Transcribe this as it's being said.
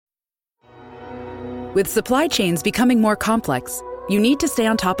With supply chains becoming more complex, you need to stay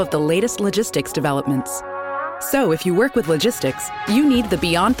on top of the latest logistics developments. So if you work with logistics, you need the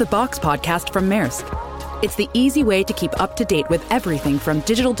Beyond the Box podcast from Maersk. It's the easy way to keep up to date with everything from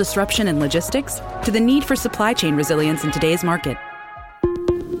digital disruption in logistics to the need for supply chain resilience in today's market.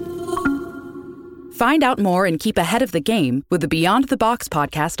 Find out more and keep ahead of the game with the Beyond the Box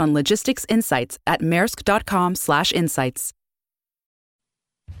podcast on logistics insights at maersk.com/insights.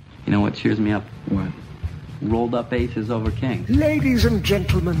 You know what cheers me up? What? Rolled up aces over kings. Ladies and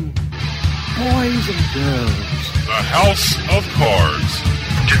gentlemen, boys and girls. The House of Cards.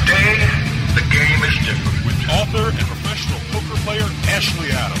 Today, the game is different. With author and professional poker player Ashley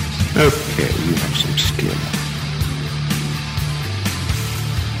Adams. Okay, you have some skill.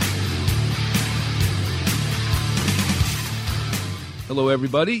 Hello,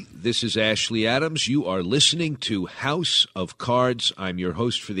 everybody. This is Ashley Adams. You are listening to House of Cards. I'm your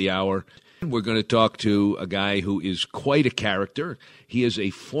host for the hour. We're going to talk to a guy who is quite a character. He is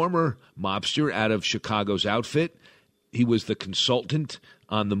a former mobster out of Chicago's Outfit. He was the consultant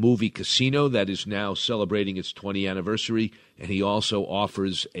on the movie Casino that is now celebrating its 20th anniversary, and he also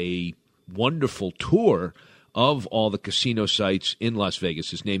offers a wonderful tour of all the casino sites in Las Vegas.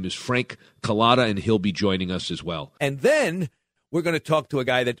 His name is Frank Collada, and he'll be joining us as well. And then we're going to talk to a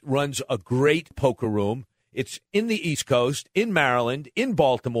guy that runs a great poker room. It's in the East Coast, in Maryland, in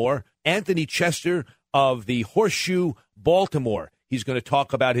Baltimore. Anthony Chester of the Horseshoe Baltimore. He's going to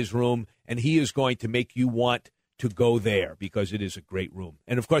talk about his room, and he is going to make you want to go there because it is a great room.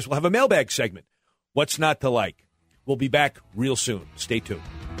 And, of course, we'll have a mailbag segment. What's not to like? We'll be back real soon. Stay tuned.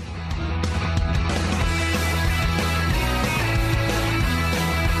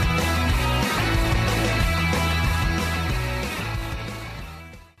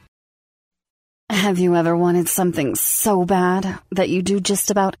 Have you ever wanted something so bad that you do just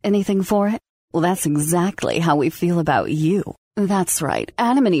about anything for it? Well, that's exactly how we feel about you. That's right.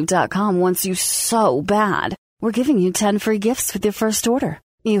 AdamandEve.com wants you so bad. We're giving you 10 free gifts with your first order.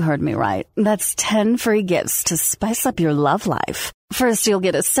 You heard me right. That's 10 free gifts to spice up your love life. First, you'll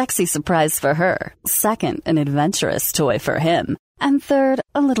get a sexy surprise for her. Second, an adventurous toy for him. And third,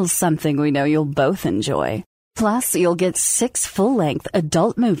 a little something we know you'll both enjoy. Plus, you'll get 6 full-length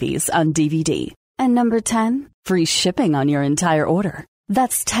adult movies on DVD. And number 10, free shipping on your entire order.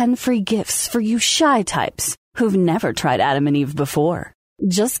 That's 10 free gifts for you shy types who've never tried Adam and Eve before.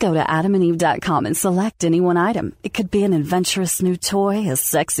 Just go to AdamandEve.com and select any one item. It could be an adventurous new toy, a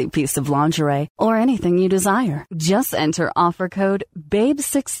sexy piece of lingerie, or anything you desire. Just enter offer code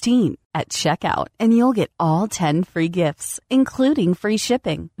BABE16 at checkout, and you'll get all 10 free gifts, including free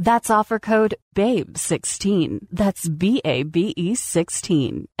shipping. That's offer code BABE16. That's BABE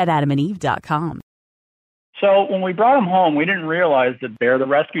 16 at AdamandEve.com. So when we brought him home, we didn't realize that Bear, the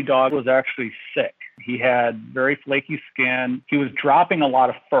rescue dog, was actually sick. He had very flaky skin. He was dropping a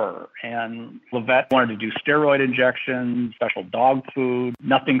lot of fur, and Levette wanted to do steroid injections, special dog food.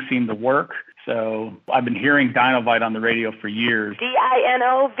 Nothing seemed to work. So I've been hearing Dinovite on the radio for years.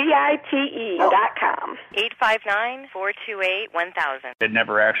 DINOVITE.com. 859-428-1000. It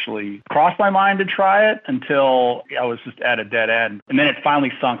never actually crossed my mind to try it until I was just at a dead end. And then it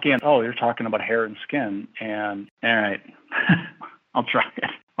finally sunk in. Oh, you're talking about hair and skin. And all right, I'll try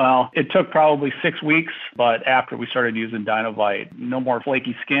it. Well, it took probably 6 weeks, but after we started using Dinovite, no more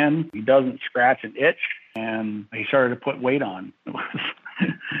flaky skin. He doesn't scratch and itch, and he started to put weight on.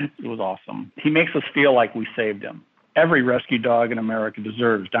 It was awesome. He makes us feel like we saved him. Every rescue dog in America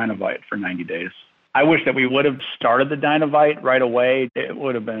deserves Dinovite for 90 days. I wish that we would have started the Dinovite right away. It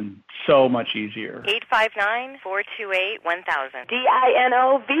would have been so much easier. 859-428-1000.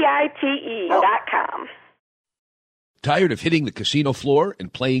 DINOVITE.com. Tired of hitting the casino floor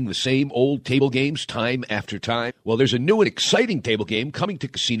and playing the same old table games time after time? Well, there's a new and exciting table game coming to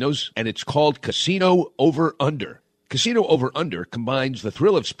casinos, and it's called Casino Over Under. Casino Over Under combines the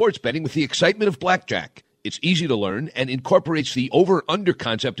thrill of sports betting with the excitement of blackjack. It's easy to learn and incorporates the over-under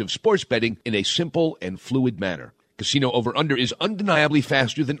concept of sports betting in a simple and fluid manner. Casino Over Under is undeniably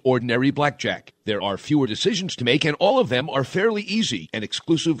faster than ordinary blackjack. There are fewer decisions to make, and all of them are fairly easy and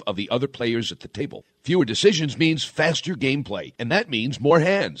exclusive of the other players at the table. Fewer decisions means faster gameplay, and that means more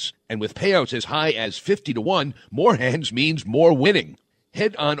hands. And with payouts as high as 50-1, more hands means more winning.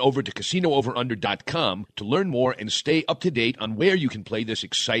 Head on over to CasinoOverUnder.com to learn more and stay up to date on where you can play this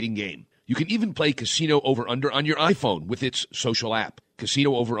exciting game. You can even play Casino Over Under on your iPhone with its social app.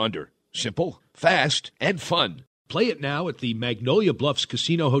 Casino Over Under. Simple, fast, and fun. Play it now at the Magnolia Bluffs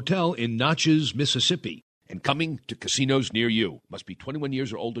Casino Hotel in Natchez, Mississippi. And coming to casinos near you. Must be 21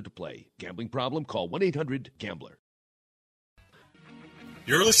 years or older to play. Gambling problem? Call 1-800-GAMBLER.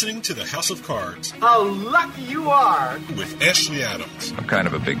 You're listening to the House of Cards How lucky you are! with Ashley Adams. I'm kind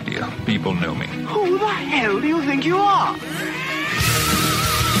of a big deal. People knew me. Who the hell do you think you are?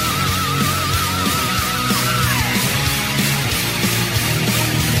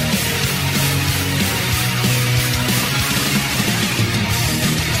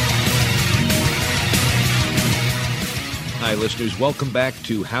 Hi, listeners. Welcome back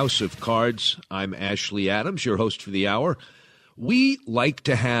to House of Cards. I'm Ashley Adams, your host for the hour. We like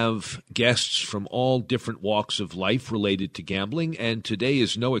to have guests from all different walks of life related to gambling, and today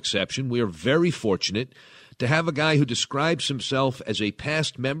is no exception. We are very fortunate to have a guy who describes himself as a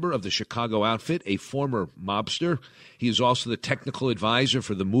past member of the Chicago Outfit, a former mobster. He is also the technical advisor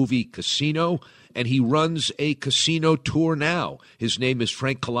for the movie Casino, and he runs a casino tour now. His name is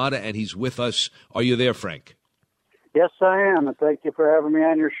Frank Culotta, and he's with us. Are you there, Frank? Yes, I am, and thank you for having me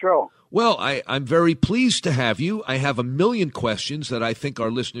on your show. Well, I'm very pleased to have you. I have a million questions that I think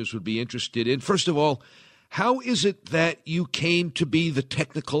our listeners would be interested in. First of all, how is it that you came to be the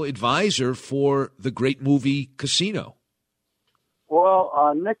technical advisor for the great movie Casino?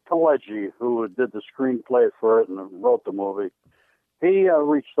 Well, Nick Pileggi, who did the screenplay for it and wrote the movie, he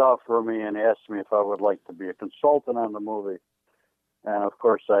reached out for me and asked me if I would like to be a consultant on the movie. And, of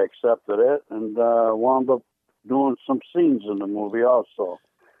course, I accepted it and wound up doing some scenes in the movie also.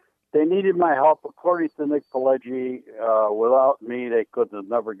 They needed my help. According to Nick Pileggi, without me, they could have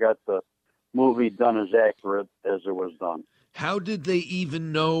never got the movie done as accurate as it was done. How did they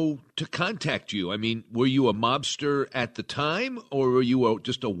even know to contact you? I mean, were you a mobster at the time, or were you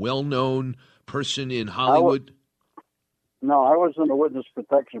just a well-known person in Hollywood? No, I was in the witness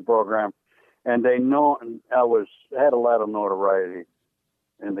protection program, and they know I had a lot of notoriety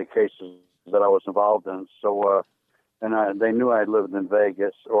in the cases that I was involved in. So, they knew I lived in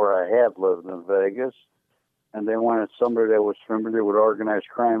Vegas, or I had lived in Vegas, and they wanted somebody that was familiar with organized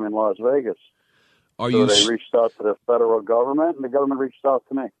crime in Las Vegas. They reached out to the federal government, and the government reached out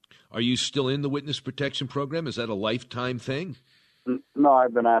to me. Are you still in the witness protection program? Is that a lifetime thing? No,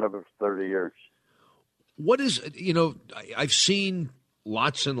 I've been out of it for 30 years. What is, I've seen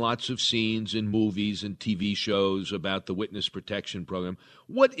lots and lots of scenes in movies and TV shows about the witness protection program.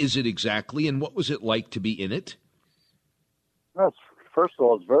 What is it exactly, and what was it like to be in it? Well, first of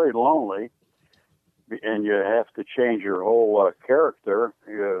all, it's very lonely, and you have to change your whole character.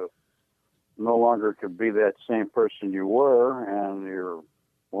 You no longer could be that same person you were, and your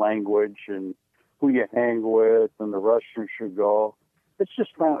language and who you hang with and the restroom you go. It's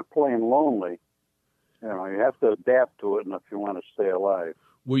just plain lonely. You know, you have to adapt to it, and if you want to stay alive.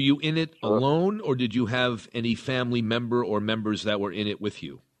 Were you in it alone, or did you have any family member or members that were in it with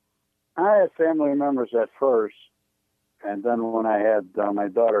you? I had family members at first, and then when I had my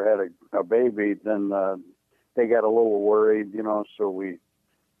daughter had a baby, then they got a little worried, so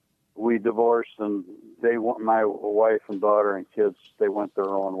we divorced, and my wife and daughter and kids, they went their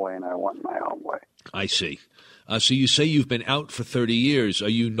own way, and I went my own way. I see. So you say you've been out for 30 years. Are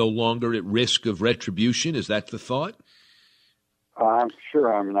you no longer at risk of retribution? Is that the thought? I'm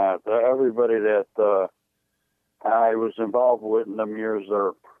sure I'm not. Everybody that I was involved with in them years,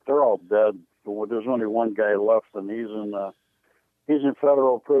 they're all dead. There's only one guy left, and he's in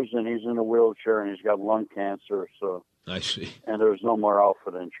federal prison. He's in a wheelchair, and he's got lung cancer. So I see. And there's no more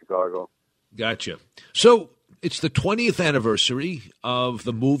outfit in Chicago. Gotcha. So it's the 20th anniversary of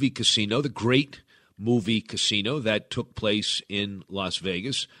the movie Casino, the great movie Casino that took place in Las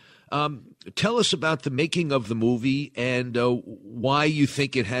Vegas. Tell us about the making of the movie and why you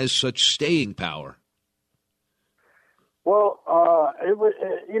think it has such staying power. Well, it was,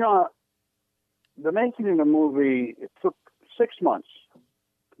 the making of the movie, it took 6 months.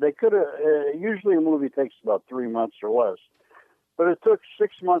 They could have, usually a movie takes about 3 months or less, but it took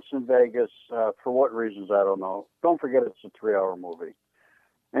 6 months in Vegas. For what reasons, I don't know. Don't forget it's a 3-hour movie.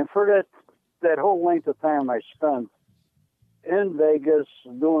 And for that whole length of time I spent in Vegas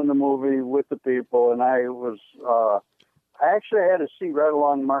doing the movie with the people, and I actually had a seat right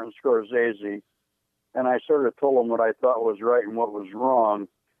along Martin Scorsese, and I sort of told him what I thought was right and what was wrong,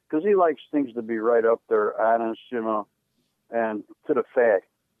 because he likes things to be right up there, honest, and to the fact.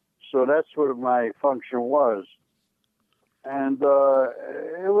 So that's what my function was. And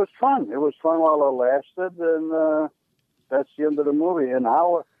it was fun. It was fun while it lasted, and that's the end of the movie. And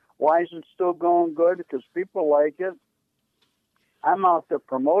why is it still going good? Because people like it. I'm out there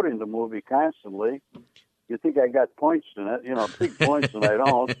promoting the movie constantly. You think I got points in it, big points, and I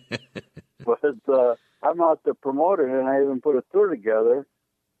don't. But I'm out there promoting it, and I even put a tour together,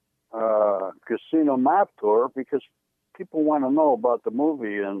 Casino Mob Tour, because people want to know about the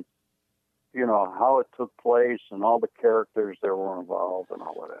movie. And how it took place and all the characters that were involved and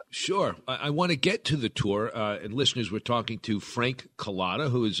all of that. Sure. I want to get to the tour. And listeners, we're talking to Frank Cullotta,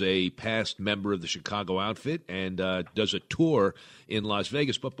 who is a past member of the Chicago outfit and does a tour in Las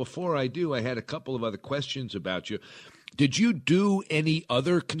Vegas. But before I do, I had a couple of other questions about you. Did you do any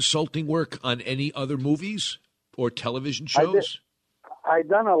other consulting work on any other movies or television shows? I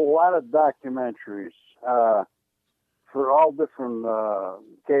done a lot of documentaries for all different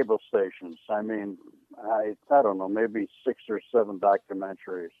cable stations. I mean, I don't know, maybe 6 or 7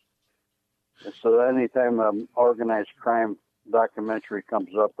 documentaries. And so anytime an organized crime documentary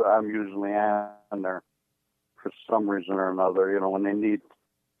comes up, I'm usually on there for some reason or another. When they need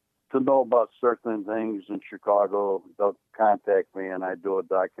to know about certain things in Chicago, they'll contact me and I do a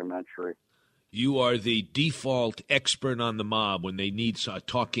documentary. You are the default expert on the mob when they need a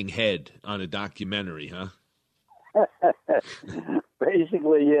talking head on a documentary, huh?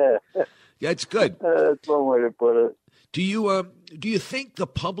 Basically, yeah. That's good. That's one way to put it. Do you think the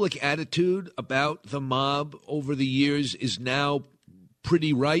public attitude about the mob over the years is now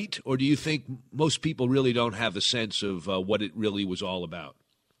pretty right, or do you think most people really don't have a sense of what it really was all about?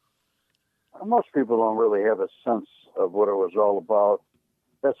 Most people don't really have a sense of what it was all about.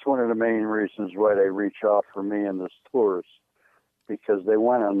 That's one of the main reasons why they reach out for me in this tours, because they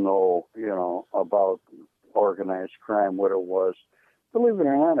want to know, about organized crime, what it was. Believe it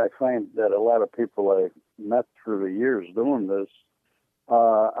or not, I find that a lot of people I met through the years doing this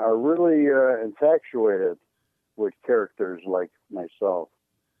are really infatuated with characters like myself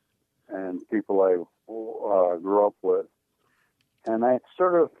and people I grew up with. And I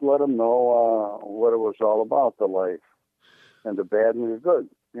sort of let them know what it was all about, the life, and the bad and the good,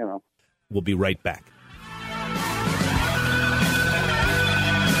 We'll be right back.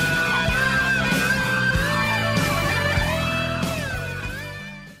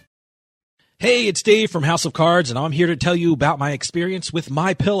 Hey, it's Dave from House of Cards, and I'm here to tell you about my experience with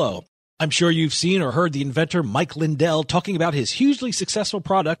MyPillow. I'm sure you've seen or heard the inventor Mike Lindell talking about his hugely successful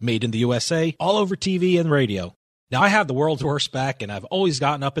product made in the USA all over TV and radio. Now, I have the world's worst back, and I've always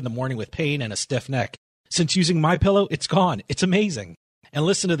gotten up in the morning with pain and a stiff neck. Since using MyPillow, it's gone. It's amazing. And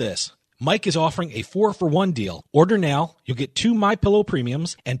listen to this. Mike is offering a 4-for-1 deal. Order now. You'll get 2 MyPillow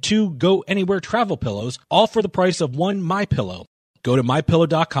premiums and 2 Go Anywhere travel pillows, all for the price of 1 MyPillow. Go to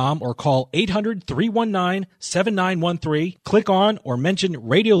MyPillow.com or call 800-319-7913. Click on or mention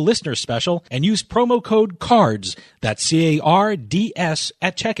Radio Listener Special and use promo code CARDS. That's CARDS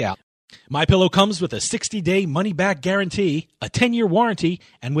at checkout. MyPillow comes with a 60-day money-back guarantee, a 10-year warranty,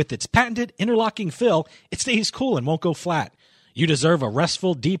 and with its patented interlocking fill, it stays cool and won't go flat. You deserve a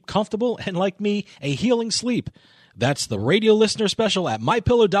restful, deep, comfortable, and like me, a healing sleep. That's the Radio Listener Special at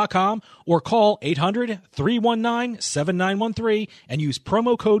MyPillow.com or call 800-319-7913 and use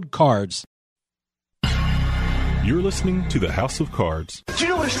promo code CARDS. You're listening to the House of Cards. Do you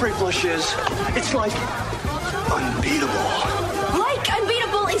know what a straight flush is? It's like unbeatable. Like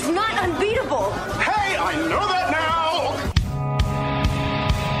unbeatable is not unbeatable. Hey, I know that now.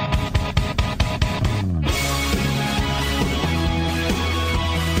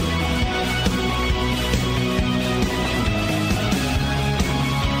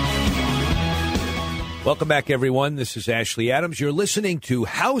 Welcome back, everyone. This is Ashley Adams. You're listening to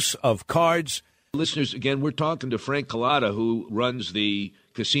House of Cards. Listeners, again, we're talking to Frank Cullotta, who runs the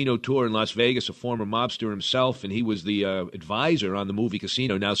casino tour in Las Vegas, a former mobster himself, and he was the advisor on the movie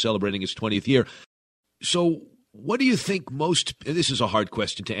Casino, now celebrating its 20th year. So what do you think this is a hard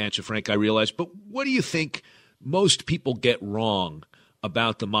question to answer, Frank, I realize, but what do you think most people get wrong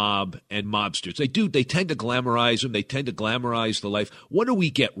about the mob and mobsters? They tend to glamorize them. They tend to glamorize the life. What do we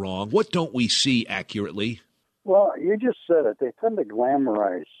get wrong? What don't we see accurately? Well, you just said it. They tend to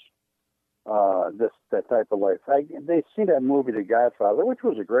glamorize that type of life. They see that movie, The Godfather, which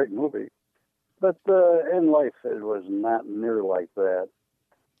was a great movie, but in life it was not near like that.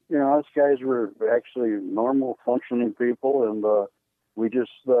 Us guys were actually normal, functioning people, and we just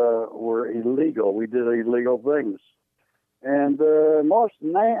were illegal. We did illegal things. And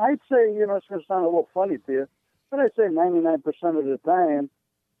I'd say, it's going to sound a little funny to you, but I'd say 99% of the time,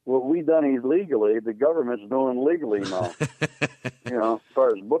 what we done illegally, the government's doing legally now. As far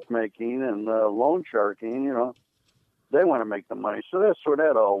as bookmaking and loan sharking, they want to make the money. So that's where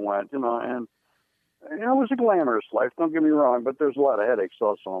that all went, and it was a glamorous life, don't get me wrong, but there's a lot of headaches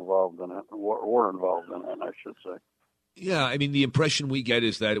also involved in it, were involved in it, I should say. Yeah, I mean, the impression we get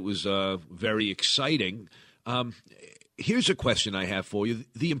is that it was very exciting. Here's a question I have for you.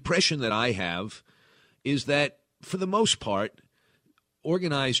 The impression that I have is that, for the most part,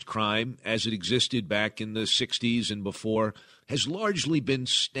 organized crime, as it existed back in the 60s and before, has largely been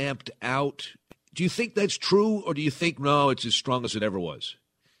stamped out. Do you think that's true, or do you think, no, it's as strong as it ever was?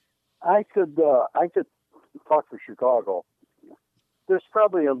 I could talk for Chicago. There's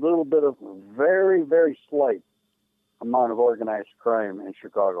probably a little bit of very, very slight amount of organized crime in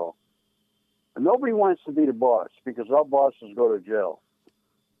Chicago. And nobody wants to be the boss because all bosses go to jail.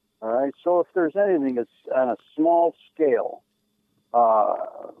 All right, so if there's anything that's on a small scale,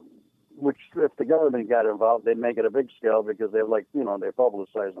 which if the government got involved, they'd make it a big scale because they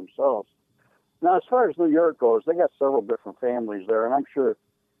publicize themselves. Now, as far as New York goes, they got several different families there, and I'm sure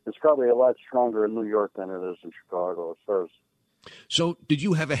it's probably a lot stronger in New York than it is in Chicago as far as. So did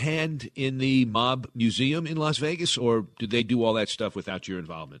you have a hand in the Mob Museum in Las Vegas, or did they do all that stuff without your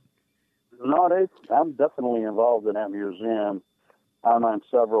involvement? No, I'm definitely involved in that museum. I'm on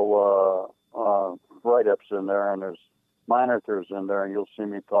several write-ups in there, and there's monitors in there, and you'll see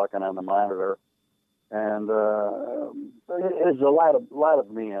me talking on the monitor. And there's a lot of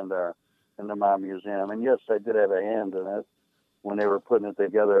me in there in the Mob Museum. And yes, I did have a hand in it. When they were putting it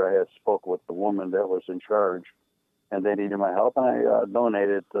together, I had spoke with the woman that was in charge, and they needed my help, and I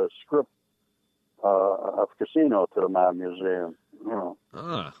donated the script of Casino to the Mob Museum.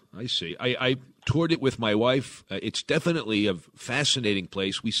 Ah, I see. I toured it with my wife. It's definitely a fascinating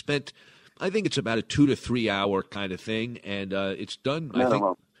place. We spent, I think it's about a 2 to 3 hour kind of thing, and it's done, I think.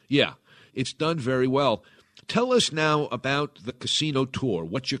 Yeah, it's done very well. Tell us now about the casino tour,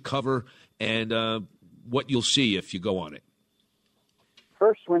 what you cover, and what you'll see if you go on it.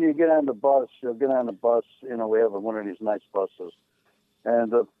 First, when you get on the bus, you'll get on the bus. We have one of these nice buses,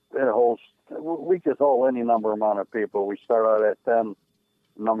 and we could hold any amount of people. We start out at 10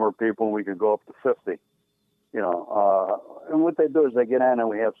 number of people, and we could go up to 50. And what they do is they get on, and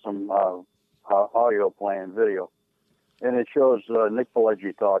we have some audio playing, video, and it shows Nick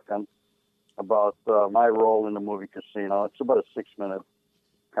Pileggi talking about my role in the movie Casino. It's about a 6-minute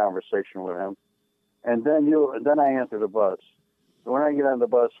conversation with him, and then I enter the bus. When I get on the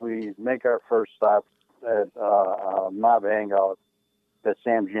bus, we make our first stop at Mob Hangout that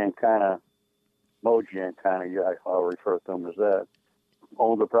Sam Giancana, Mo Giancana, I'll refer to him as that,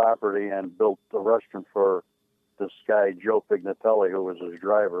 owned the property and built a restaurant for this guy, Joe Pignatelli, who was his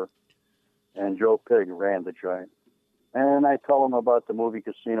driver. And Joe Pig ran the joint. And I tell him about the movie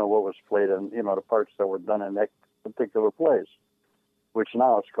Casino, what was played in, the parts that were done in that particular place, which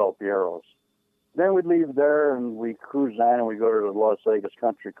now it's called Piero's. Then we leave there and we cruise on and we go to the Las Vegas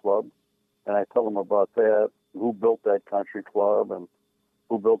Country Club. And I tell them about that, who built that country club and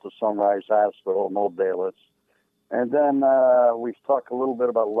who built the Sunrise Hospital, Mo Dalitz. And then we talk a little bit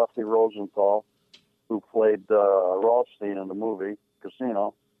about Lefty Rosenthal, who played Rothstein in the movie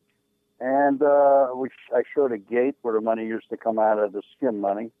Casino. And I showed a gate where the money used to come out of the skim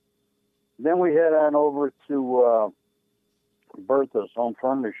money. Then we head on over to Bertha's Home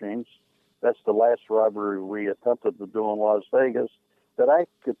Furnishings. That's the last robbery we attempted to do in Las Vegas that I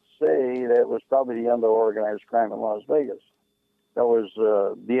could say that was probably the end of organized crime in Las Vegas. That was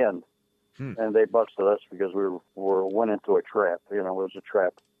the end. And they busted us because we went into a trap. It was a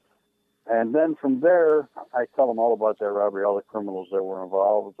trap. And then from there, I tell them all about that robbery, all the criminals that were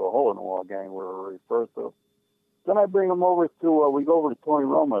involved, the hole-in-the-wall gang were referred to. Then I bring them over to, we go over to Tony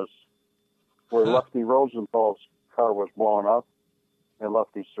Roma's, where Lefty Rosenthal's car was blown up, and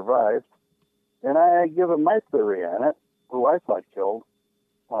Lefty survived. And I give him my theory on it, who I thought killed,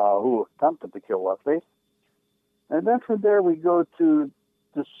 who attempted to kill Lefty. And then from there, we go to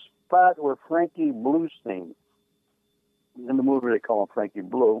the spot where Frankie Bluestein, in the movie they call him Frankie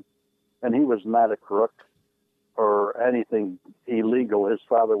Blue, and he was not a crook or anything illegal. His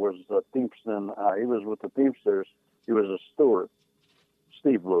father was a Teamster. He was with the Teamsters. He was a steward.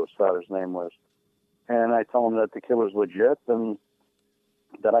 Steve Blue, his father's name was. And I told him that the kid was legit and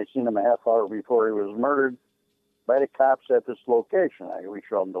that I seen him a half hour before he was murdered by the cops at this location. We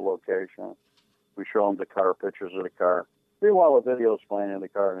show him the location. We show him the car, pictures of the car. Meanwhile, the video's playing in the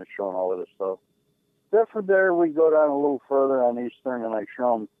car and it's showing all of this stuff. Then from there, we go down a little further on Eastern and I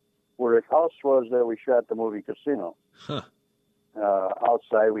show him where the house was that we shot the movie Casino.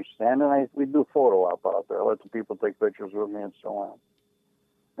 Outside, we stand and we do photo op out there. I let the people take pictures with me and so on.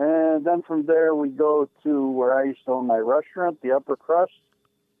 And then from there, we go to where I used to own my restaurant, the Upper Crust,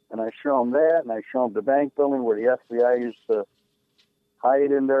 and I show them that, and I show them the bank building where the FBI used to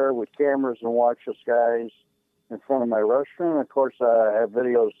hide in there with cameras and watch us guys in front of my restaurant. And of course, I have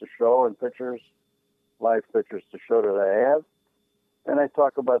videos to show and pictures, live pictures to show that I have. And I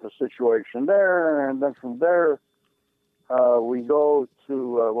talk about the situation there, and then from there, we go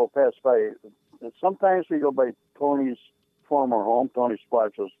to, we'll pass by, sometimes we go by Tony's former home, Tony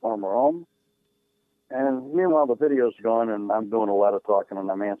Splash's former home. And meanwhile, the video's going, and I'm doing a lot of talking, and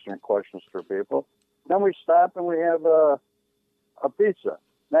I'm answering questions for people. Then we stop, and we have a pizza.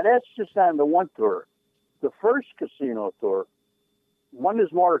 Now, that's just on the one tour. The first casino tour, one is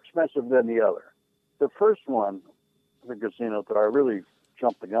more expensive than the other. The first one, the casino tour, I really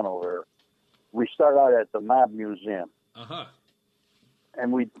jumped the gun over here. We start out at the Mob Museum. Uh-huh.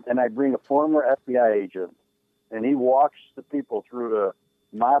 And I bring a former FBI agent, and he walks the people through the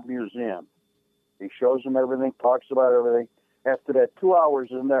Mob Museum. He shows them everything, talks about everything. After that 2 hours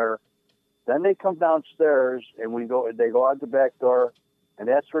in there, then they come downstairs, and they go out the back door, and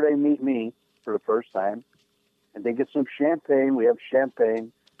that's where they meet me for the first time. And they get some champagne. We have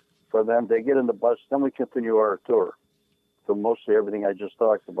champagne for them. They get in the bus. Then we continue our tour. So mostly everything I just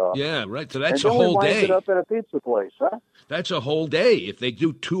talked about. Yeah, right. So that's and a whole we day. It up at a pizza place, huh? That's a whole day. If they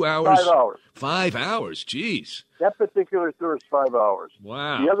do 2 hours. 5 hours. 5 hours. Jeez. That particular tour is 5 hours.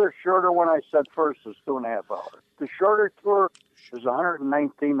 Wow. The other shorter one I said first is 2.5 hours. The shorter tour is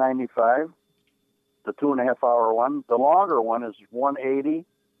 $119.95. The 2.5 hour one. The longer one is $180.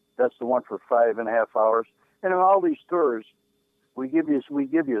 That's the one for 5.5 hours. And in all these tours, we give you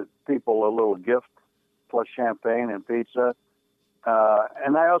people a little gift, plus champagne and pizza.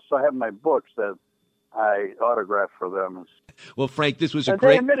 And I also have my books that I autograph for them. Well, Frank, this was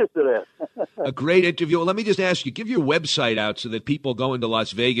They admitted to that. a great interview. Well, let me just ask you, give your website out so that people going to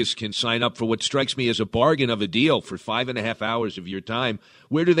Las Vegas can sign up for what strikes me as a bargain of a deal for 5.5 hours of your time.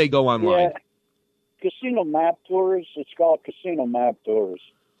 Where do they go online? Yeah. Casino Map Tours. It's called Casino Map Tours.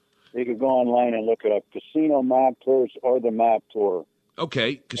 You can go online and look it up. Casino Mob Tours or the Mob Tour.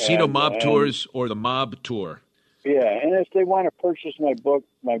 Okay, Casino Mob Tours or the Mob Tour. Yeah, and if they want to purchase my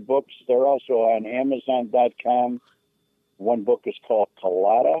books, they're also on Amazon.com. One book is called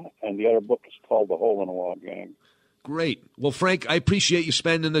Colada, and the other book is called The Hole in the Wall Gang. Great. Well, Frank, I appreciate you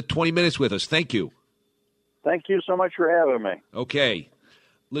spending the 20 minutes with us. Thank you. Thank you so much for having me. Okay.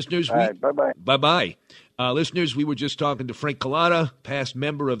 Listeners, bye-bye. Bye-bye. Listeners, we were just talking to Frank Colada, past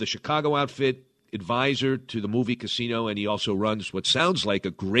member of the Chicago outfit, advisor to the movie Casino, and he also runs what sounds like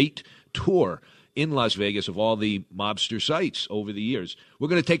a great tour in Las Vegas of all the mobster sites over the years. We're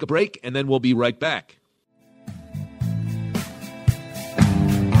going to take a break, and then we'll be right back.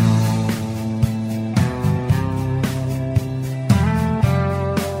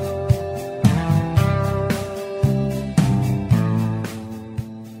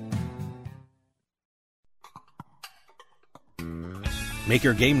 Make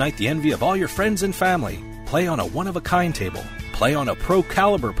your game night the envy of all your friends and family. Play on a one-of-a-kind table. Play on a Pro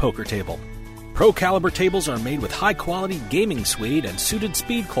Caliber poker table. Pro Caliber tables are made with high-quality gaming suede and suited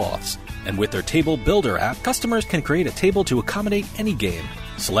speed cloths. And with their Table Builder app, customers can create a table to accommodate any game.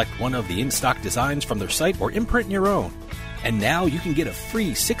 Select one of the in-stock designs from their site or imprint your own. And now you can get a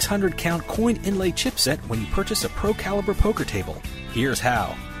free 600-count coin inlay chipset when you purchase a Pro Caliber poker table. Here's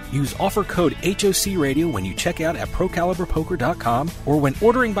how. Use offer code HOCRadio when you check out at ProCaliberPoker.com or when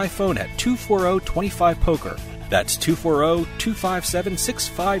ordering by phone at 240-25-POKER. That's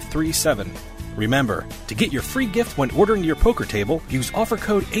 240-257-6537. Remember, to get your free gift when ordering your poker table, use offer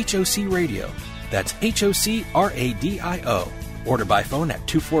code HOCRadio. That's HOCRADIO. Order by phone at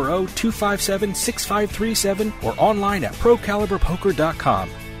 240-257-6537 or online at ProCaliberPoker.com.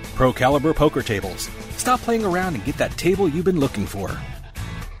 Pro Caliber Poker Tables. Stop playing around and get that table you've been looking for.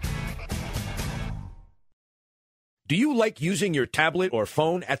 Do you like using your tablet or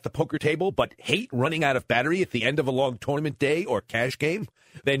phone at the poker table but hate running out of battery at the end of a long tournament day or cash game?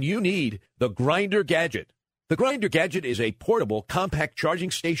 Then you need the Grindr Gadget. The Grindr Gadget is a portable, compact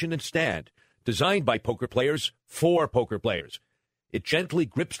charging station and stand designed by poker players for poker players. It gently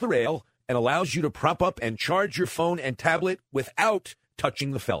grips the rail and allows you to prop up and charge your phone and tablet without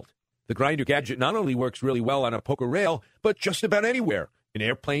touching the felt. The Grindr Gadget not only works really well on a poker rail, but just about anywhere. An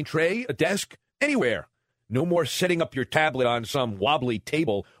airplane tray, a desk, anywhere. No more setting up your tablet on some wobbly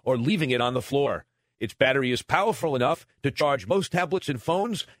table or leaving it on the floor. Its battery is powerful enough to charge most tablets and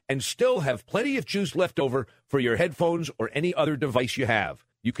phones and still have plenty of juice left over for your headphones or any other device you have.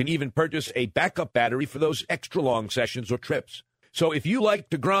 You can even purchase a backup battery for those extra long sessions or trips. So if you like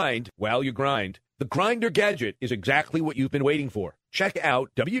to grind while you grind, the Grindr Gadget is exactly what you've been waiting for. Check out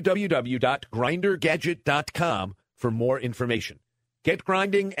www.grindergadget.com for more information. Get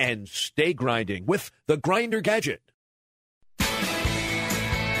grinding and stay grinding with the Grindr Gadget.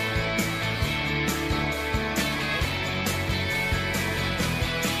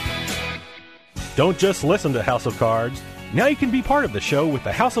 Don't just listen to House of Cards. Now you can be part of the show with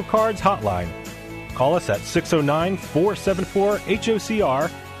the House of Cards hotline. Call us at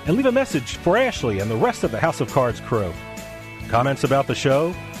 609-474-HOCR and leave a message for Ashley and the rest of the House of Cards crew. Comments about the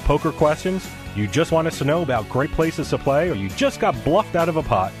show? Poker questions? You just want us to know about great places to play, or you just got bluffed out of a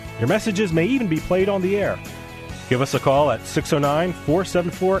pot? Your messages may even be played on the air. Give us a call at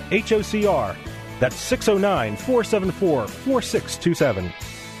 609-474-HOCR. That's 609-474-4627.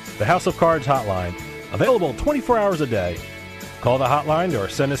 The House of Cards hotline, available 24 hours a day. Call the hotline or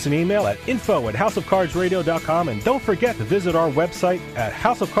send us an email at info@houseofcardsradio.com, and don't forget to visit our website at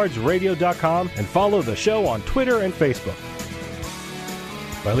houseofcardsradio.com and follow the show on Twitter and Facebook.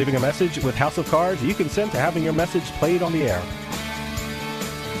 By leaving a message with House of Cards, you consent to having your message played on the air.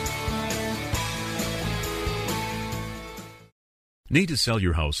 Need to sell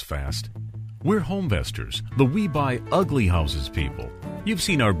your house fast? We're Homevestors, the we buy ugly houses people. You've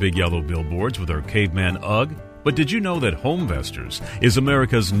seen our big yellow billboards with our caveman UGG, but did you know that Homevestors is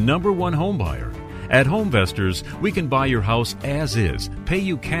America's #1 home buyer? At Homevestors, we can buy your house as is, pay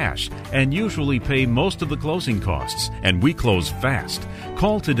you cash, and usually pay most of the closing costs, and we close fast.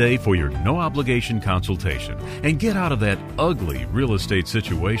 Call today for your no-obligation consultation and get out of that ugly real estate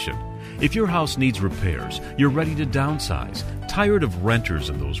situation. If your house needs repairs, you're ready to downsize, tired of renters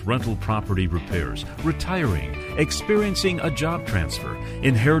and those rental property repairs, retiring, experiencing a job transfer,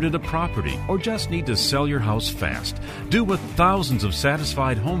 inherited a property, or just need to sell your house fast, do what thousands of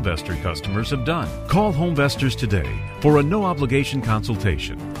satisfied Homevestor customers have done. Call Homevestors today for a no-obligation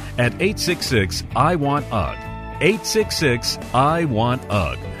consultation at 866-I-WANT-UGG.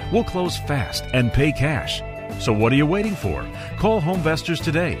 866-I-WANT-UGG. We'll close fast and pay cash. So what are you waiting for? Call Homevestors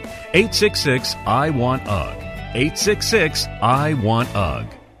today. 866-I-WANT-UGG. 866-I-WANT-UGG.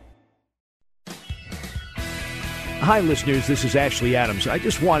 Hi, listeners. This is Ashley Adams. I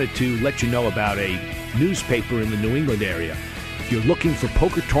just wanted to let you know about a newspaper in the New England area. If you're looking for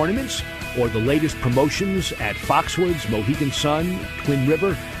poker tournaments or the latest promotions at Foxwoods, Mohegan Sun, Twin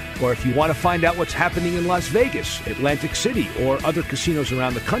River, or if you want to find out what's happening in Las Vegas, Atlantic City, or other casinos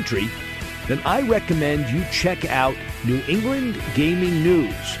around the country, then I recommend you check out New England Gaming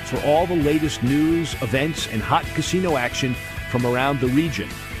News for all the latest news, events, and hot casino action from around the region.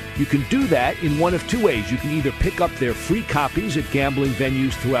 You can do that in one of two ways. You can either pick up their free copies at gambling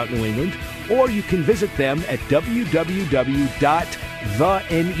venues throughout New England, or you can visit them at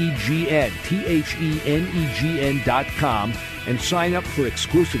www.thenegn.com and sign up for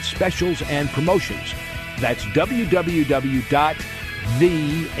exclusive specials and promotions. That's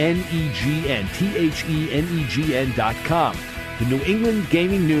www.thenegn.com. The New England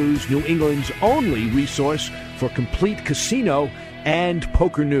Gaming News, New England's only resource for complete casino and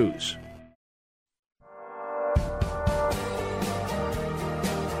poker news.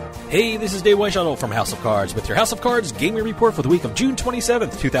 Hey, this is Dave Weishuttle from House of Cards with your House of Cards gaming report for the week of June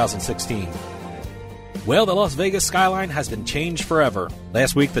 27th, 2016. Well, the Las Vegas skyline has been changed forever.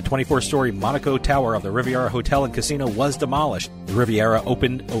 Last week, the 24-story Monaco Tower of the Riviera Hotel and Casino was demolished. The Riviera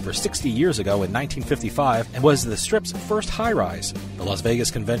opened over 60 years ago in 1955 and was the Strip's first high-rise. The Las Vegas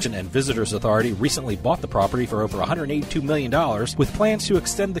Convention and Visitors Authority recently bought the property for over $182 million with plans to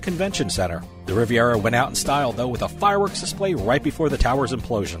extend the convention center. The Riviera went out in style, though, with a fireworks display right before the tower's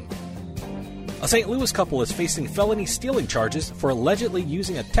implosion. A St. Louis couple is facing felony stealing charges for allegedly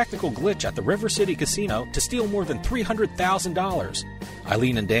using a technical glitch at the River City Casino to steal more than $300,000.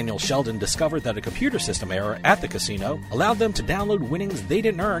 Eileen and Daniel Sheldon discovered that a computer system error at the casino allowed them to download winnings they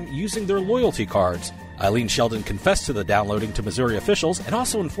didn't earn using their loyalty cards. Eileen Sheldon confessed to the downloading to Missouri officials and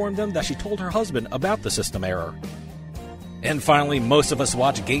also informed them that she told her husband about the system error. And finally, most of us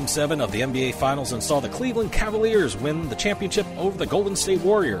watched Game 7 of the NBA Finals and saw the Cleveland Cavaliers win the championship over the Golden State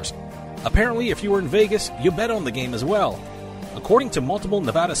Warriors. Apparently, if you were in Vegas, you bet on the game as well. According to multiple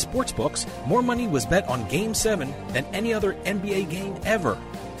Nevada sportsbooks, more money was bet on Game 7 than any other NBA game ever.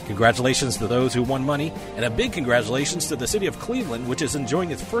 Congratulations to those who won money, and a big congratulations to the city of Cleveland, which is enjoying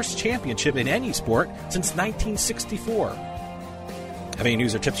its first championship in any sport since 1964. Have any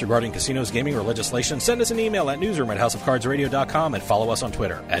news or tips regarding casinos, gaming, or legislation? Send us an email at newsroom@houseofcardsradio.com and follow us on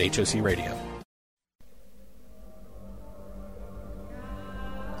Twitter at HOC Radio.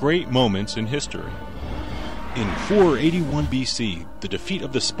 Great moments in history. In 481 BC, the defeat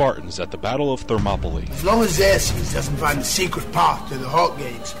of the Spartans at the Battle of Thermopylae. As long as Xerxes doesn't find the secret path to the Hot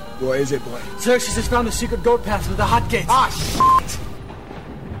Gates. Where is it, boy? Xerxes has found the secret goat path to the Hot Gates. Ah, shit!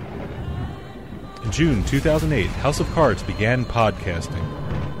 In June 2008, House of Cards began podcasting.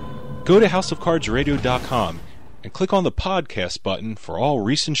 Go to houseofcardsradio.com and click on the podcast button for all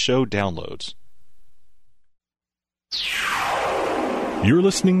recent show downloads. You're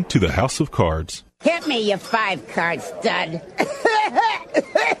listening to the House of Cards. Hit me, you 5-card stud.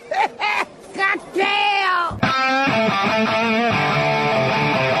 Cocktail!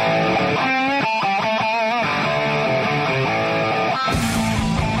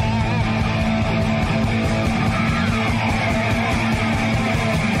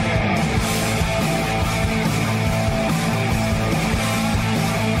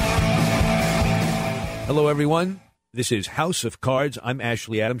 Hello, everyone. This is House of Cards. I'm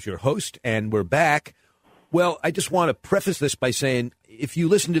Ashley Adams, your host, and we're back. Well, I just want to preface this by saying, if you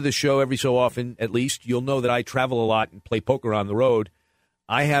listen to the show every so often, at least, you'll know that I travel a lot and play poker on the road.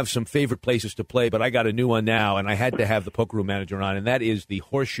 I have some favorite places to play, but I got a new one now, and I had to have the Poker Room manager on, and that is the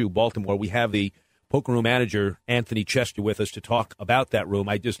Horseshoe Baltimore. We have the Poker Room manager, Anthony Chester, with us to talk about that room.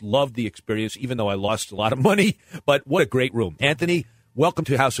 I just loved the experience, even though I lost a lot of money, but what a great room. Anthony, welcome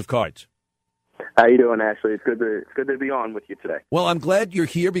to House of Cards. How you doing, Ashley? It's good to be on with you today. Well, I'm glad you're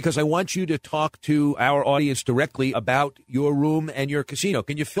here because I want you to talk to our audience directly about your room and your casino.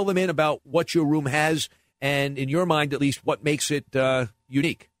 Can you fill them in about what your room has and, in your mind, at least, what makes it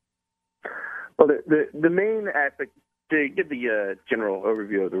unique? Well, the main aspect, to give the general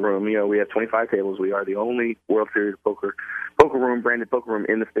overview of the room, we have 25 tables. We are the only World Series poker room, branded poker room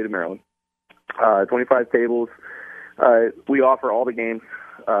in the state of Maryland. 25 tables. We offer all the games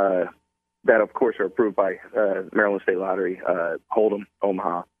that, of course, are approved by Maryland State Lottery, Hold'em,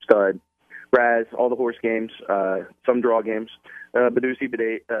 Omaha, Stud, Raz, all the horse games, some draw games, Badusi,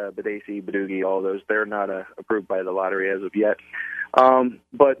 Badesi, Badoogie, all those. They're not approved by the lottery as of yet.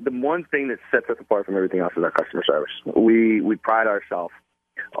 But the one thing that sets us apart from everything else is our customer service. We pride ourselves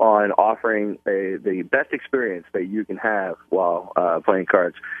on offering the best experience that you can have while playing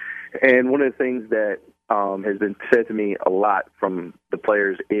cards. And one of the things that has been said to me a lot from the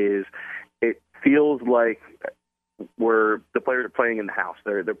players is it feels like the players are playing in the house.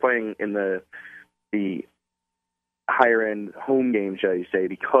 They're playing in the higher end home games, shall you say,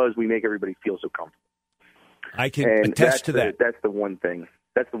 because we make everybody feel so comfortable. I can attest to that. That's the one thing.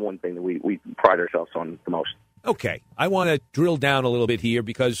 That's the one thing that we pride ourselves on the most. Okay, I want to drill down a little bit here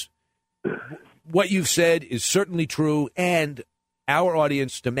because what you've said is certainly true, and our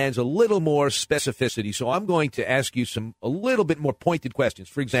audience demands a little more specificity. So I'm going to ask you a little bit more pointed questions.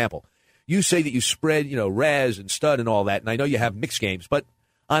 For example, you say that you spread, Raz and Stud and all that, and I know you have mixed games, but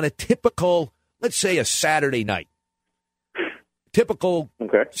on a typical, let's say a Saturday night,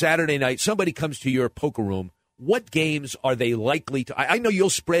 Saturday night, somebody comes to your poker room. What games are they likely to? I know you'll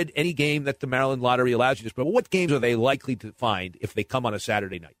spread any game that the Maryland Lottery allows you to spread, but what games are they likely to find if they come on a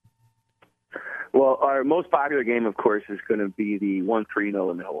Saturday night? Well, our most popular game, of course, is going to be the 1-3 no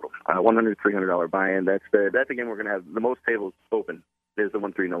limit hold'em, $100-$300 buy-in. That's the game we're going to have the most tables open. Is the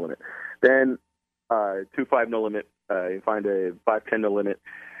 1-3 no limit. Then 2-5 no limit. You find a 5-10 no limit.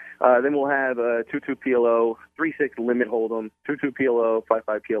 Then we'll have 2-2 PLO, 3-6 limit hold'em, 2-2 PLO,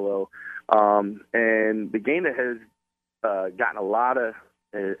 5-5 PLO. And the game that has has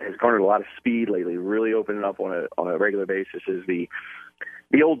garnered a lot of speed lately, really opening up on a regular basis, is the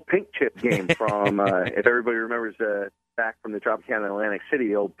old pink chip game from if everybody remembers back from the Tropicana in Atlantic City,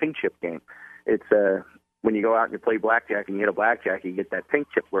 the old pink chip game. It's when you go out and you play blackjack and you hit a blackjack, you get that pink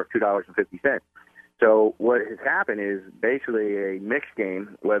chip worth $2.50. So what has happened is basically a mixed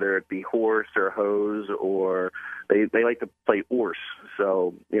game, whether it be horse or hose, or they like to play horse.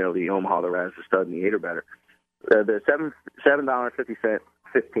 So, the Omaha, the Raz, the Stud, and the 8 or better. The $7.50,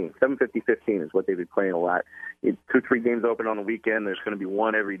 15. $7.50 is what they've been playing a lot. 2-3 games open on the weekend. There's going to be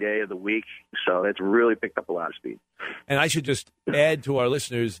one every day of the week. So it's really picked up a lot of speed. And I should just add to our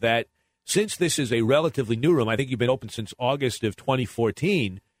listeners that since this is a relatively new room, I think you've been open since August of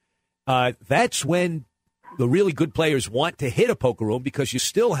 2014, that's when the really good players want to hit a poker room, because you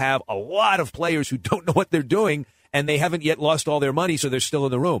still have a lot of players who don't know what they're doing and they haven't yet lost all their money, so they're still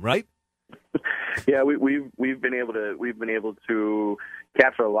in the room, right? Yeah, we've been able to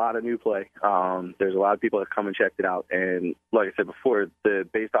capture a lot of new play. There's a lot of people that come and checked it out, and like I said before,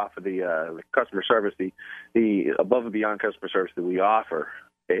 based off of the customer service, the above and beyond customer service that we offer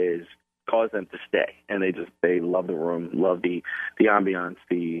is cause them to stay, and they love the room, love the ambiance,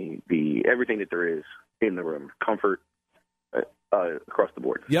 the everything that there is in the room, comfort across the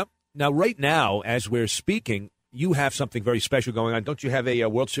board. Yep. Now, right now, as we're speaking, you have something very special going on. Don't you have a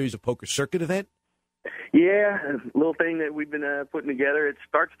World Series of Poker circuit event? Yeah, a little thing that we've been putting together. It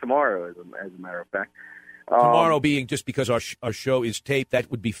starts tomorrow, as a matter of fact. Tomorrow being, just because our show is taped, that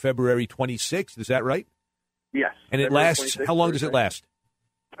would be February 26th. Is that right? Yes. And it lasts, how long does it last?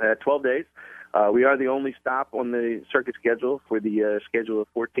 12 days. We are the only stop on the circuit schedule for the schedule of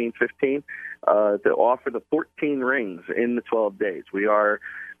 14-15 to offer the 14 rings in the 12 days. We are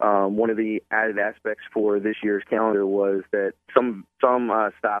one of the added aspects for this year's calendar was that some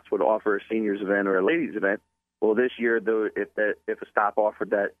stops would offer a seniors event or a ladies event. Well, this year, though, if a stop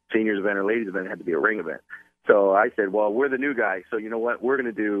offered that seniors event or ladies event, it had to be a ring event. So I said, well, we're the new guys, so you know what? We're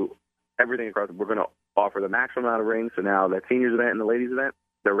going to do everything across. We're going to offer the maximum amount of rings. So now that seniors event and the ladies event,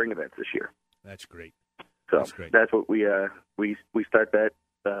 they're ring events this year. That's great. So that's what we start that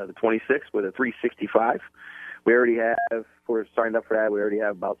the 26th with a 365. We already have, we're signed up for that. We already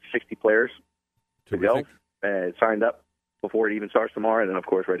have about 60 players to go signed up before it even starts tomorrow. And then, of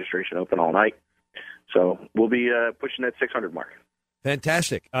course, registration open all night. So we'll be pushing that 600 mark.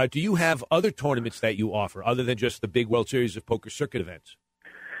 Fantastic. Do you have other tournaments that you offer other than just the big World Series of Poker circuit events?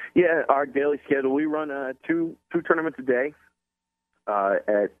 Yeah, our daily schedule, we run two tournaments a day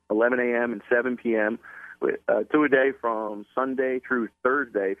at 11 a.m. and 7 p.m., two a day from Sunday through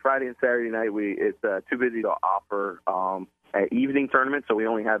Thursday. Friday and Saturday night, it's too busy to offer an evening tournament, so we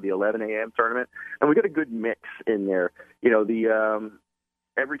only have the 11 a.m. tournament. And we got a good mix in there. You know,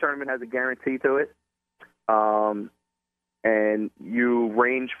 every tournament has a guarantee to it. And you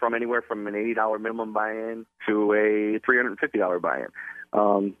range from anywhere from an $80 minimum buy-in to a $350 buy-in.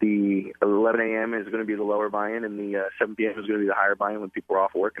 The 11 a.m. is going to be the lower buy-in, and the 7 p.m. is going to be the higher buy-in when people are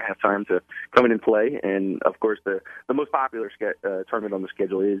off work and have time to come in and play. And, of course, the most popular tournament on the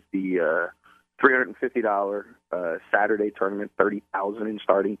schedule is the $350 Saturday tournament, 30,000 in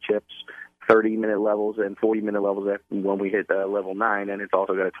starting chips, 30-minute levels and 40-minute levels when we hit level 9, and it's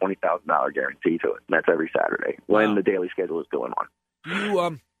also got a $20,000 guarantee to it. And that's every Saturday when the daily schedule is going on.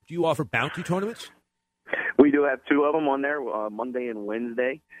 Do you offer bounty tournaments? We do have two of them on there, Monday and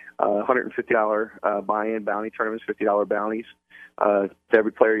Wednesday. $150 buy-in bounty tournaments, $50 bounties to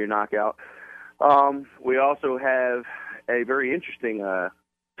every player you knock out. We also have a very interesting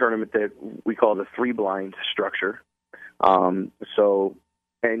tournament that we call the 3-blind structure.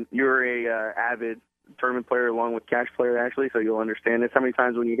 And you're a avid tournament player along with cash player, actually, so you'll understand this. How many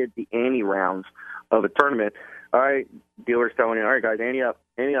times when you hit the ante rounds of a tournament, all right, dealer's telling you, all right, guys, ante up,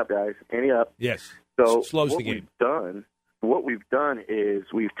 guys, ante up. Yes. So slows the game. What we've done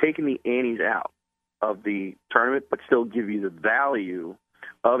is we've taken the antes out of the tournament, but still give you the value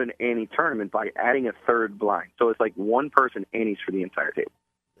of an ante tournament by adding a third blind. So it's like one person antes for the entire table.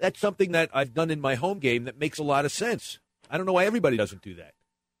 That's something that I've done in my home game that makes a lot of sense. I don't know why everybody doesn't do that.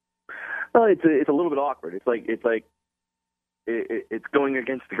 Well, it's a little bit awkward. It's going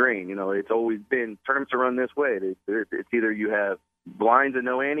against the grain. You know, it's always been tournaments are run this way. It's either you have blinds and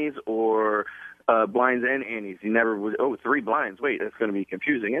no antes, or blinds and antes. You never was 3 blinds. Wait, that's going to be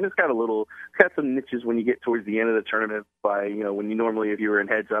confusing. And it's got some niches when you get towards the end of the tournament. When you normally, if you were in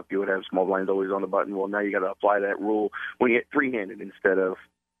heads up, you would have small blinds always on the button. Well, now you got to apply that rule when you get 3-handed instead of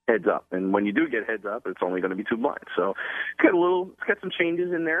heads up. And when you do get heads up, it's only going to be 2 blinds. So it's got some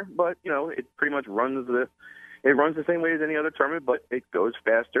changes in there, but it pretty much runs the same way as any other tournament, but it goes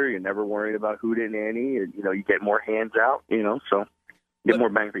faster. You're never worried about who didn't ante. You get more hands out, so get more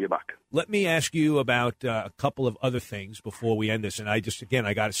bang for your buck. Let me ask you about a couple of other things before we end this. And I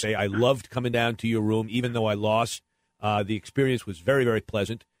got to say, I loved coming down to your room, even though I lost. The experience was very, very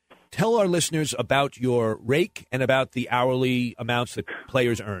pleasant. Tell our listeners about your rake and about the hourly amounts that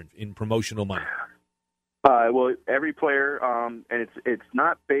players earn in promotional money. Well, every player, and it's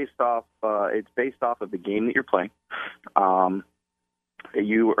not based off. It's based off of the game that you're playing.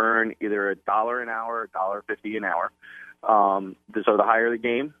 You earn either $1 an hour, or $1.50 an hour. So the higher the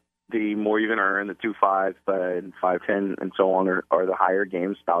game, the more you're going to earn. The 2.5 and 5.10 and so on are the higher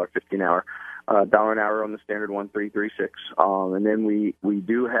games. $1.50 an hour. $1 an hour on the standard 1.336. And then we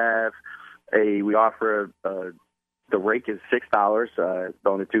do have we offer the rake is $6.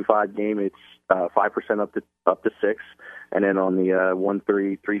 On the 2.5 game, it's 5% up to 6, and then on the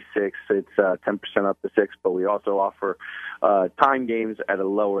 1.336, it's 10% up to 6. But we also offer time games at a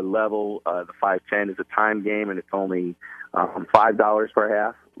lower level. The 5.10 is a time game, and it's only $5 per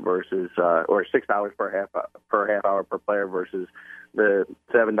half versus or $6 per half hour per player versus the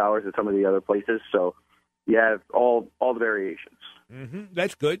 $7 at some of the other places. So you have all the variations. Mm-hmm.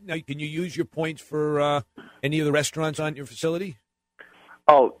 That's good. Now, can you use your points for any of the restaurants on your facility?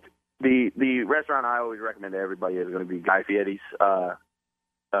 Oh, the restaurant I always recommend to everybody is going to be Guy Fieri's bar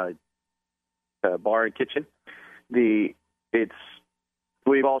and kitchen. We've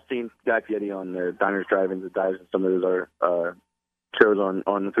all seen Guy Fieri on the Diners, Drive-Ins, and Dives, and some of those are shows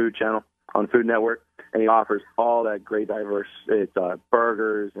on the Food Channel, on Food Network, and he offers all that great diverse. It's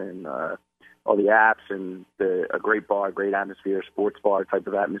burgers and all the apps and a great bar, great atmosphere, sports bar type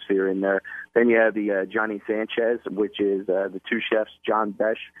of atmosphere in there. Then you have the Johnny Sanchez, which is the two chefs, John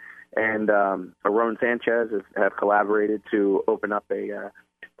Besh and Aron Sanchez, have collaborated to open up a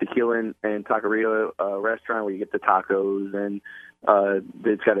tequila and taqueria restaurant where you get the tacos, and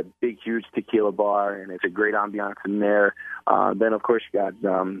it's got a big, huge tequila bar, and it's a great ambiance in there. Then, of course, you got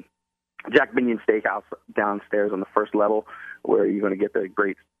Jack Binion Steakhouse downstairs on the first level, where you're going to get the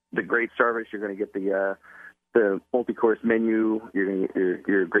great service. You're going to get the multi-course menu. You're going to get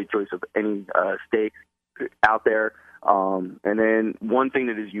your great choice of any steak out there. And then one thing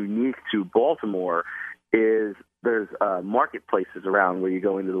that is unique to Baltimore is there's marketplaces around where you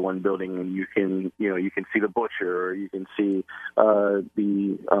go into the one building and you can see the butcher, or you can see the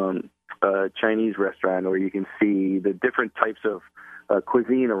Chinese restaurant, or you can see the different types of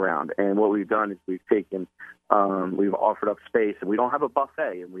cuisine around. And what we've done is we've offered up space, and we don't have a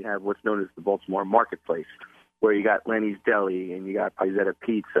buffet, and we have what's known as the Baltimore Marketplace, where you got Lenny's Deli, and you got Paisetta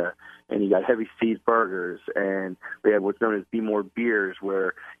Pizza, and you got Heavy Seas Burgers, and we have what's known as Be More Beers,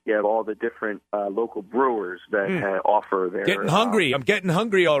 where you have all the different local brewers that offer their... Getting hungry. I'm getting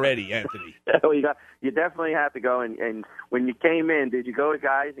hungry already, Anthony. Well, you definitely have to go, and when you came in, did you go,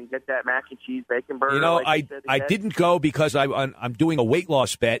 guys, and get that mac and cheese bacon burger? You know, I didn't go because I'm doing a weight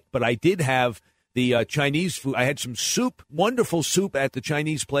loss bet, but I did have the Chinese food. I had some soup, wonderful soup at the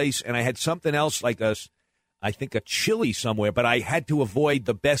Chinese place, and I had something else like I think a chili somewhere, but I had to avoid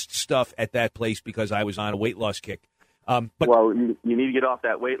the best stuff at that place because I was on a weight loss kick. But well, you need to get off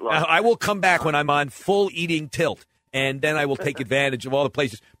that weight loss. I will come back when I'm on full eating tilt, and then I will take advantage of all the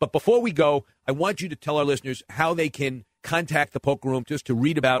places. But before we go, I want you to tell our listeners how they can contact the Poker Room just to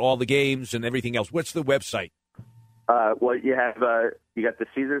read about all the games and everything else. What's the website? Well, you have you got the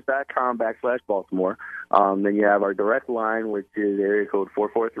Caesars.com/Baltimore. Then you have our direct line, which is area code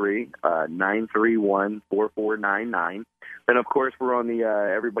 443-931-4499. Then, of course, we're on the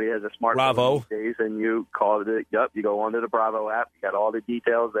everybody has a smartphone Bravo these days, and you call it. Yep, you go onto the Bravo app. You got all the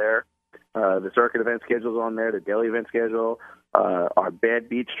details there. The circuit event schedule's on there. The daily event schedule. Our bad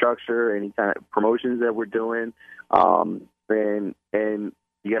beat structure. Any kind of promotions that we're doing. And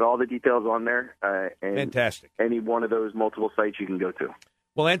you get all the details on there. And fantastic. Any one of those multiple sites you can go to.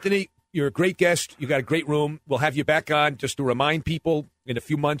 Well, Anthony, you're a great guest. You got a great room. We'll have you back on just to remind people in a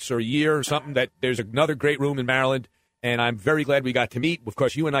few months or a year or something that there's another great room in Maryland. And I'm very glad we got to meet. Of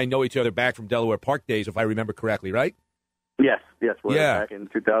course, you and I know each other back from Delaware Park days, if I remember correctly, right? Yes. We're back in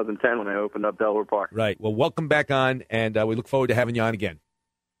 2010 when I opened up Delaware Park. Right. Well, welcome back on, and we look forward to having you on again.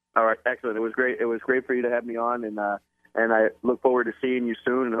 All right. Excellent. It was great. It was great for you to have me on, and I look forward to seeing you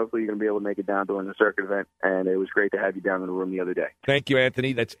soon, and hopefully you're going to be able to make it down during the circuit event. And it was great to have you down in the room the other day. Thank you,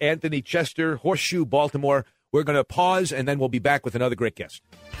 Anthony. That's Anthony Chester, Horseshoe, Baltimore. We're going to pause, and then we'll be back with another great guest.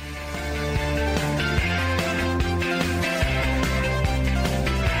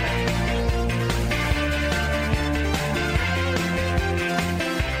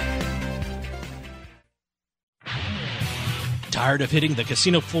 Tired of hitting the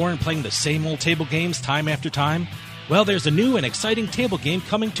casino floor and playing the same old table games time after time? Well, there's a new and exciting table game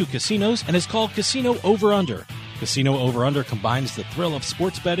coming to casinos, and it's called Casino Over Under. Casino Over Under combines the thrill of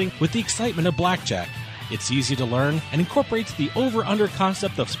sports betting with the excitement of blackjack. It's easy to learn and incorporates the over-under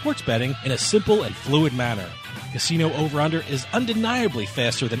concept of sports betting in a simple and fluid manner. Casino Over Under is undeniably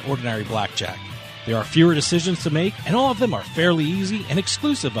faster than ordinary blackjack. There are fewer decisions to make, and all of them are fairly easy and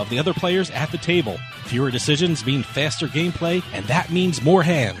exclusive of the other players at the table. Fewer decisions mean faster gameplay, and that means more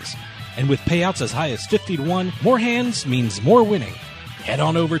hands. And with payouts as high as 50-1, more hands means more winning. Head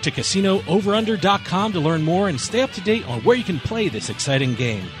on over to CasinoOverUnder.com to learn more and stay up to date on where you can play this exciting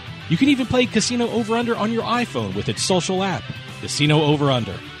game. You can even play Casino Over Under on your iPhone with its social app. Casino Over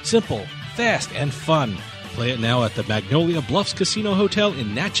Under. Simple, fast, and fun. Play it now at the Magnolia Bluffs Casino Hotel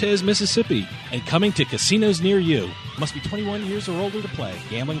in Natchez, Mississippi, and coming to casinos near you. Must be 21 years or older to play.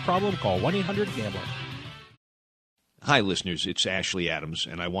 Gambling problem? Call 1-800-GAMBLER. Hi, listeners. It's Ashley Adams,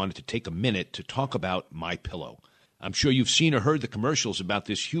 and I wanted to take a minute to talk about MyPillow. I'm sure you've seen or heard the commercials about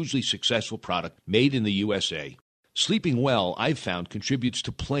this hugely successful product made in the USA. Sleeping well, I've found, contributes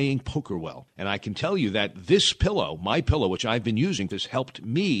to playing poker well. And I can tell you that this pillow, MyPillow, which I've been using, has helped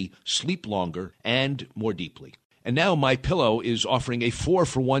me sleep longer and more deeply. And now MyPillow is offering a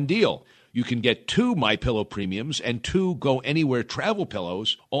 4-for-1 deal. You can get 2 MyPillow premiums and 2 Go Anywhere travel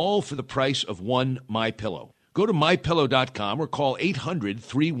pillows, all for the price of 1 MyPillow. Go to MyPillow.com or call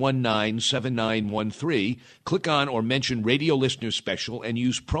 800-319-7913. Click on or mention Radio Listener Special and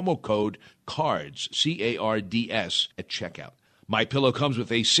use promo code CARDS, C-A-R-D-S, at checkout. MyPillow comes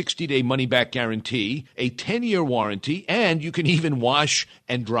with a 60-day money-back guarantee, a 10-year warranty, and you can even wash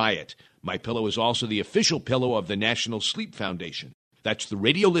and dry it. MyPillow is also the official pillow of the National Sleep Foundation. That's the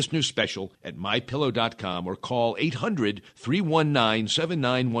Radio Listener Special at MyPillow.com or call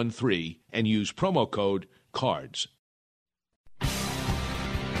 800-319-7913 and use promo code CARDS.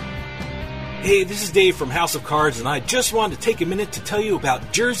 Hey, this is Dave from House of Cards, and I just wanted to take a minute to tell you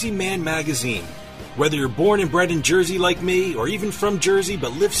about Jersey Man Magazine. Whether you're born and bred in Jersey like me, or even from Jersey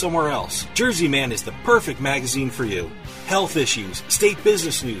but live somewhere else, Jersey Man is the perfect magazine for you. Health issues, state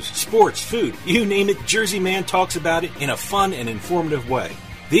business news, sports, food, you name it, Jersey Man talks about it in a fun and informative way.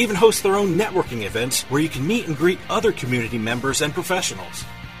 They even host their own networking events where you can meet and greet other community members and professionals.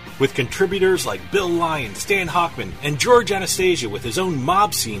 With contributors like Bill Lyons, Dan Hockman, and George Anastasia with his own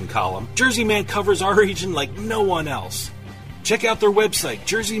mob scene column, Jersey Man covers our region like no one else. Check out their website,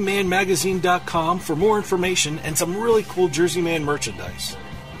 jerseymanmagazine.com, for more information and some really cool Jersey Man merchandise.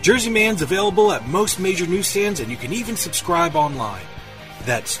 Jersey Man's available at most major newsstands, and you can even subscribe online.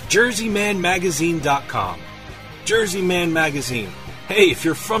 That's jerseymanmagazine.com. Jersey Man Magazine. Hey, if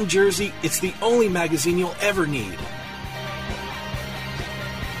you're from Jersey, it's the only magazine you'll ever need.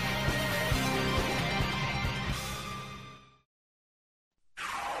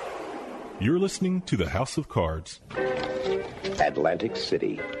 You're listening to the House of Cards. Atlantic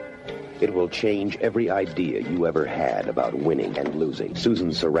City. It will change every idea you ever had about winning and losing. Susan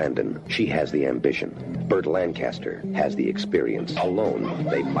Sarandon, she has the ambition. Burt Lancaster has the experience. Alone,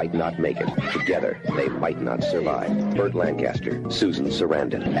 they might not make it. Together, they might not survive. Burt Lancaster, Susan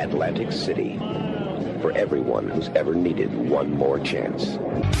Sarandon, Atlantic City. For everyone who's ever needed one more chance.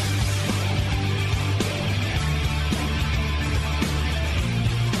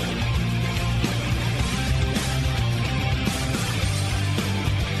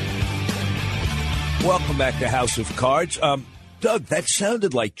 Welcome back to House of Cards. Doug, that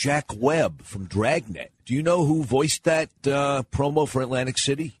sounded like Jack Webb from Dragnet. Do you know who voiced that promo for Atlantic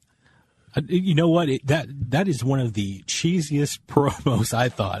City? You know what? That is one of the cheesiest promos, I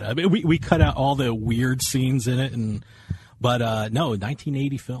thought. I mean, we cut out all the weird scenes in it, but no,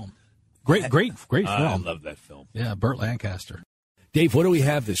 1980 film. Great film. I love that film. Yeah, Burt Lancaster. Dave, what do we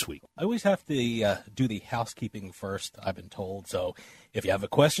have this week? I always have to do the housekeeping first, I've been told. So if you have a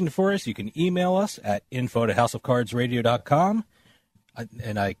question for us, you can email us at info@houseofcardsradio.com.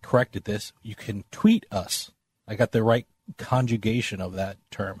 And I corrected this. You can tweet us. I got the right conjugation of that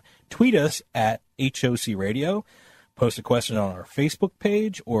term. Tweet us at HOC Radio. Post a question on our Facebook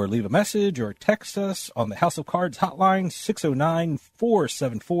page, or leave a message, or text us on the House of Cards hotline,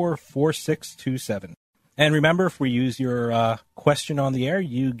 609-474-4627. And remember, if we use your question on the air,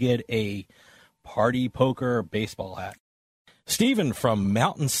 you get a Party Poker baseball hat. Stephen from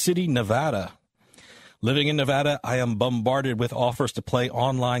Mountain City, Nevada. Living in Nevada, I am bombarded with offers to play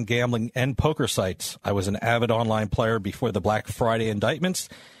online gambling and poker sites. I was an avid online player before the Black Friday indictments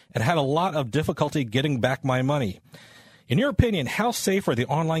and had a lot of difficulty getting back my money. In your opinion, how safe are the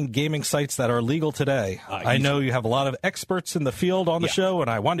online gaming sites that are legal today? I know you have a lot of experts in the field on the show,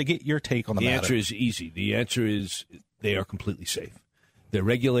 and I wanted to get your take on the matter. The answer is easy. The answer is they are completely safe. They're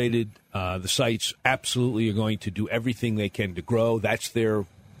regulated. The sites absolutely are going to do everything they can to grow. That's their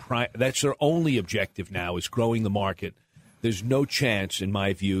only objective now, is growing the market. There's no chance, in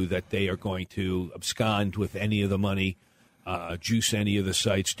my view, that they are going to abscond with any of the money, juice any of the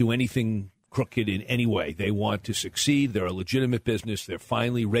sites, do anything crooked in any way. They want to succeed. They're a legitimate business. They're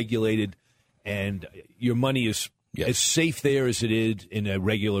finally regulated, and your money is as safe there as it is in a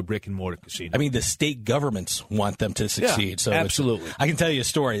regular brick-and-mortar casino. I mean, the state governments want them to succeed. Yeah, so absolutely. I can tell you a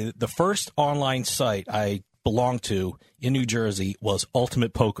story. The first online site I belonged to in New Jersey was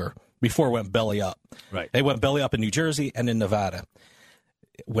Ultimate Poker, before it went belly up. Right. They went belly up in New Jersey and in Nevada.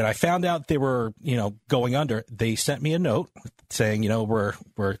 When I found out they were, going under, they sent me a note saying, we're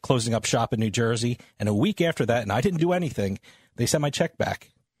closing up shop in New Jersey. And a week after that, and I didn't do anything, they sent my check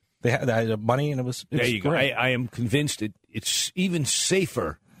back. I had money, and it was there you great. go. I am convinced it's even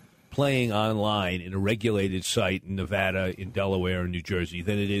safer playing online in a regulated site in Nevada, in Delaware, and New Jersey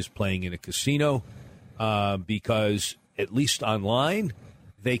than it is playing in a casino, because at least online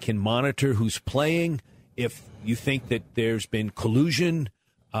they can monitor who's playing. If you think that there's been collusion,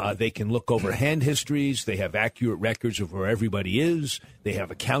 they can look over hand histories. They have accurate records of where everybody is. They have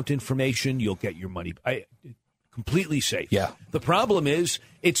account information. You'll get your money. Completely safe. Yeah. The problem is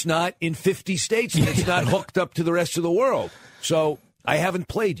it's not in 50 states and it's not hooked up to the rest of the world. So I haven't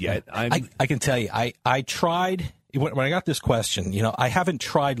played yet. I can tell you, I tried, when I got this question, I haven't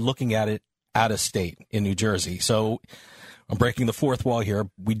tried looking at it out of state in New Jersey. So I'm breaking the fourth wall here.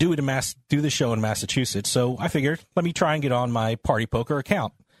 We do the show in Massachusetts. So I figured, let me try and get on my Party Poker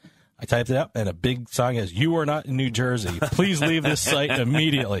account. I typed it up, and a big sign is, "You are not in New Jersey. Please leave this site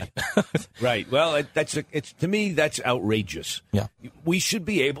immediately." Right. Well, to me, that's outrageous. Yeah. We should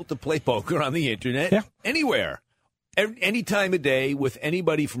be able to play poker on the internet anywhere, any time of day, with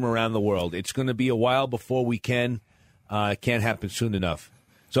anybody from around the world. It's going to be a while before we can. It can't happen soon enough.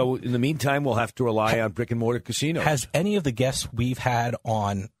 So in the meantime, we'll have to rely on brick-and-mortar casinos. Has any of the guests we've had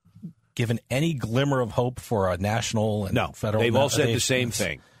on given any glimmer of hope for a national and federal? They've all said the same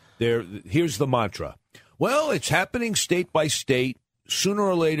thing. Here's the mantra. Well, it's happening state by state. Sooner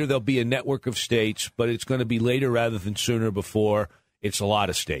or later, there'll be a network of states, but it's going to be later rather than sooner before It's a lot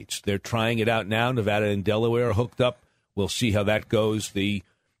of states. They're trying it out now. Nevada and Delaware are hooked up. We'll see how that goes. The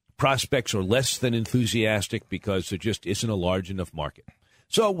prospects are less than enthusiastic because there just isn't a large enough market.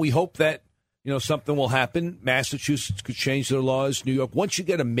 So we hope that, something will happen. Massachusetts could change their laws. New York. Once you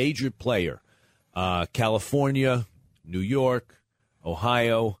get a major player, California, New York,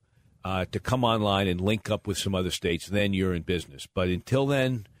 Ohio, to come online and link up with some other states, then you're in business. But until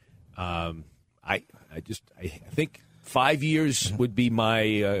then, I think 5 years would be my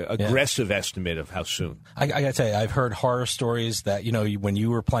aggressive estimate of how soon. I got to tell you, I've heard horror stories that, when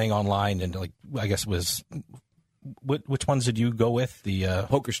you were playing online and, I guess it was, which ones did you go with? The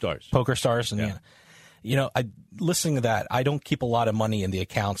Poker Stars. Poker Stars. And, listening to that, I don't keep a lot of money in the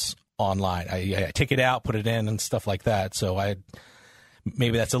accounts online. I take it out, put it in, and stuff like that. So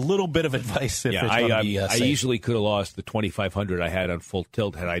maybe that's a little bit of advice. If it's going to be I safe. easily could have lost the $2,500 I had on Full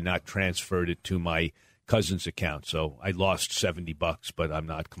Tilt had I not transferred it to my cousin's account. So I lost $70, but I'm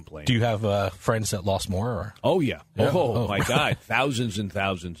not complaining. Do you have friends that lost more? Or? Oh yeah. Yeah. Oh my God, thousands and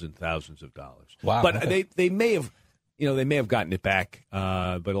thousands and thousands of dollars. Wow. But okay. they may have, they may have gotten it back.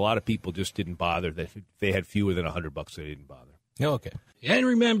 But a lot of people just didn't bother. If they had fewer than $100, they didn't bother. Okay. And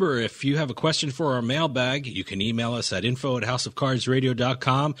remember, if you have a question for our mailbag, you can email us at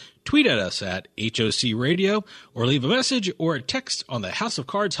info@houseofcardsradio.com, tweet at us at HOC Radio, or leave a message or a text on the House of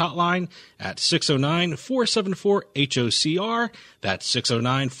Cards hotline at 609-474-HOCR. That's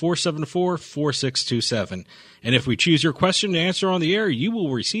 609-474-4627. And if we choose your question to answer on the air, you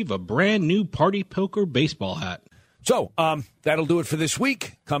will receive a brand new Party Poker baseball hat. So that'll do it for this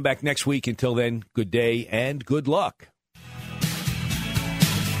week. Come back next week. Until then, good day and good luck.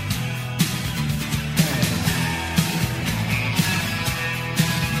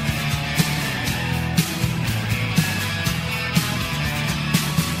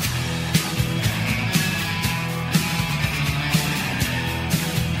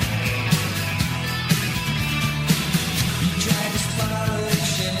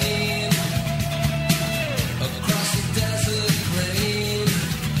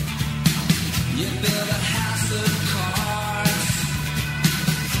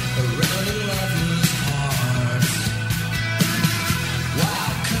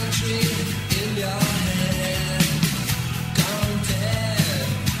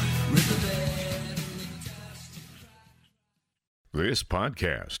 This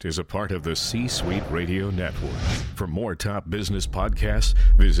podcast is a part of the C-Suite Radio Network. For more top business podcasts,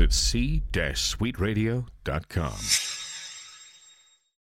 visit c-suiteradio.com.